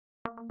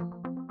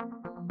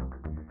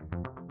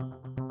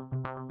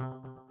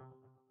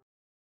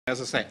As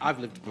I say, I've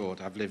lived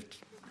abroad. I've lived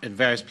in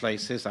various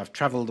places. I've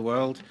travelled the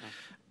world.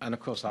 And, of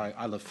course,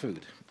 I love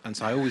food. And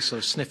so I always sort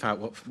of sniff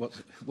out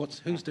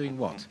who's doing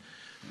what.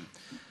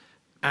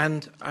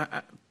 And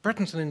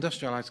Britain's an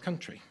industrialised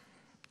country.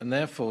 And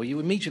therefore, you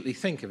immediately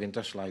think of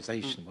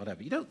industrialisation,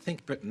 whatever. You don't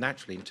think of Britain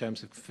naturally in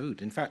terms of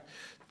food. In fact,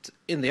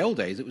 in the old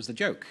days, it was the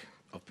joke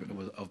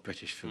of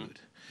British food.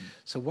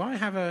 So why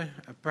have a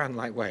brand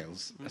like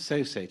Wales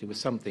associated with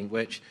something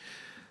which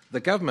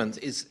the government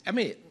is, I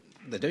mean,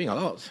 they're doing a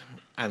lot,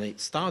 and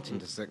it's starting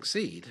to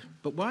succeed,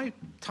 but why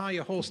tie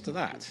your horse to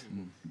that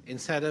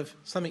instead of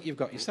something you've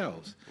got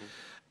yourselves?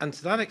 And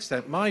to that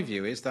extent, my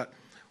view is that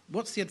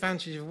what's the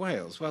advantage of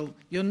Wales? Well,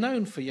 you're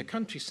known for your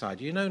countryside,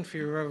 you're known for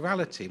your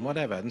rurality and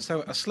whatever, and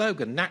so a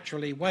slogan,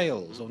 naturally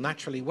Wales or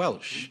naturally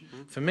Welsh,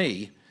 for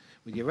me,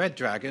 with your red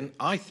dragon,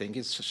 I think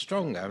is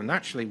stronger.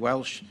 Naturally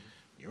Welsh,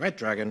 your red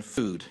dragon,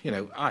 food,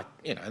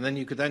 and then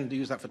you could then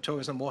use that for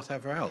tourism,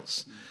 whatever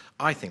else.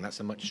 I think that's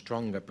a much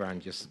stronger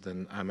brand just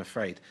than, I'm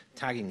afraid,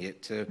 tagging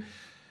it to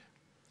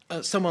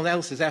someone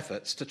else's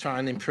efforts to try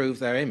and improve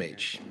their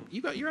image.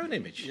 You've got your own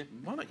image.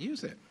 Why not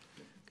use it?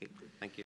 Okay, thank you.